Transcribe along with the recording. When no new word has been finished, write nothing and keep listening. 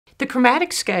The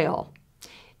chromatic scale.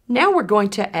 Now we're going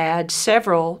to add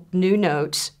several new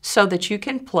notes so that you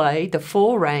can play the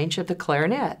full range of the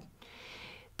clarinet.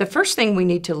 The first thing we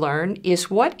need to learn is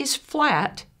what is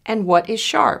flat and what is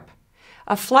sharp.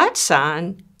 A flat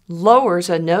sign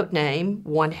lowers a note name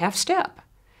 1/2 step.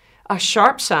 A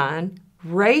sharp sign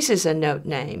raises a note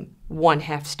name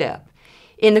 1/2 step.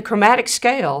 In the chromatic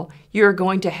scale, you're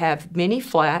going to have many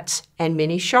flats and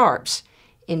many sharps.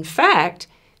 In fact,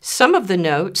 some of the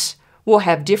notes will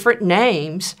have different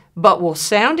names but will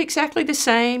sound exactly the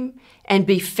same and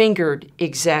be fingered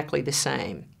exactly the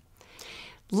same.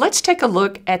 Let's take a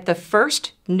look at the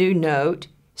first new note,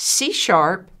 C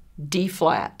sharp, D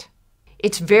flat.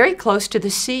 It's very close to the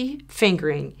C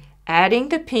fingering, adding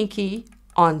the pinky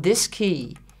on this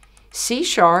key, C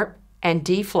sharp and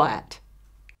D flat.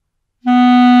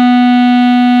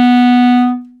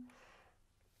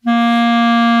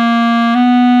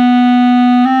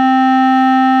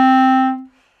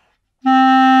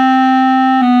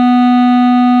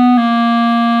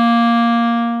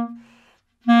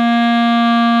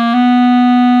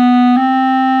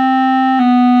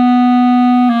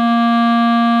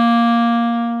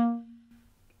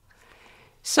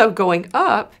 So going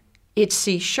up, it's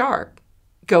C sharp.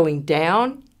 Going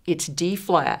down, it's D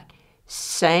flat.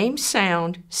 Same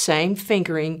sound, same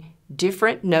fingering,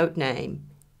 different note name,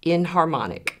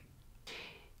 enharmonic.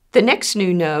 The next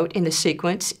new note in the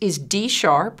sequence is D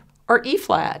sharp or E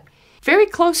flat. Very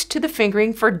close to the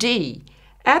fingering for D.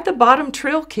 Add the bottom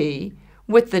trill key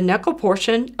with the knuckle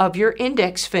portion of your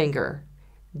index finger.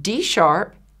 D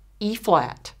sharp, E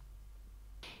flat.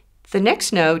 The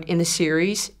next note in the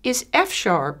series is F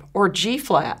sharp or G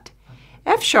flat.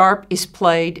 F sharp is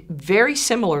played very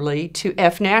similarly to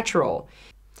F natural.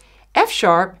 F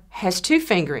sharp has two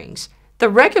fingerings. The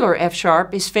regular F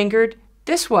sharp is fingered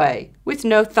this way with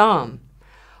no thumb.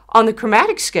 On the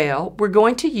chromatic scale, we're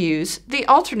going to use the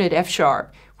alternate F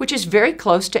sharp, which is very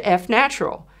close to F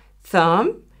natural.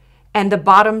 Thumb and the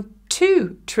bottom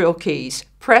two trill keys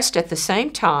pressed at the same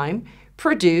time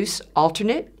produce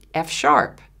alternate F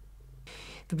sharp.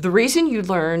 The reason you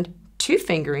learned two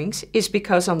fingerings is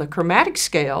because on the chromatic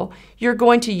scale, you're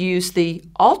going to use the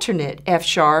alternate F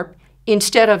sharp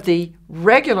instead of the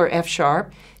regular F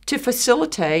sharp to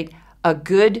facilitate a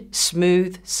good,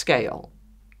 smooth scale.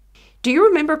 Do you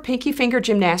remember pinky finger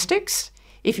gymnastics?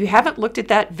 If you haven't looked at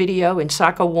that video in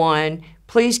Cycle 1,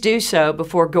 please do so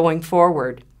before going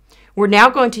forward. We're now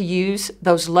going to use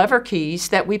those lever keys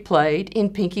that we played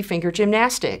in pinky finger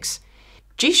gymnastics.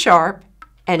 G sharp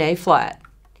and A flat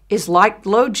is like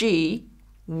low G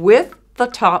with the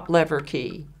top lever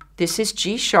key. This is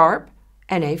G sharp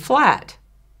and A flat.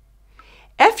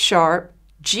 F sharp,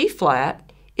 G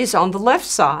flat is on the left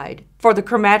side for the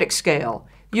chromatic scale.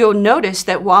 You'll notice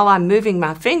that while I'm moving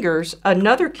my fingers,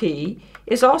 another key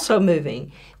is also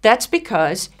moving. That's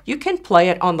because you can play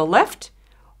it on the left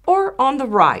or on the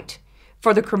right.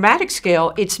 For the chromatic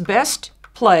scale, it's best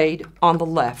played on the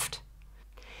left.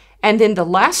 And then the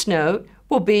last note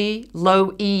will be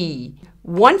low E,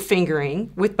 one fingering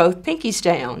with both pinkies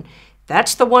down.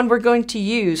 That's the one we're going to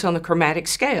use on the chromatic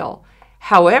scale.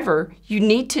 However, you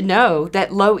need to know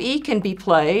that low E can be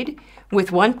played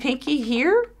with one pinky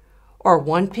here or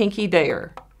one pinky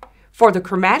there. For the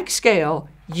chromatic scale,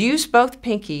 use both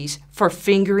pinkies for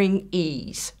fingering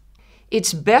E's.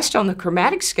 It's best on the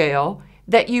chromatic scale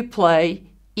that you play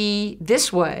E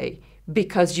this way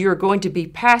because you're going to be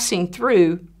passing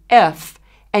through F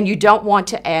and you don't want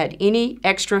to add any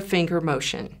extra finger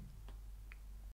motion.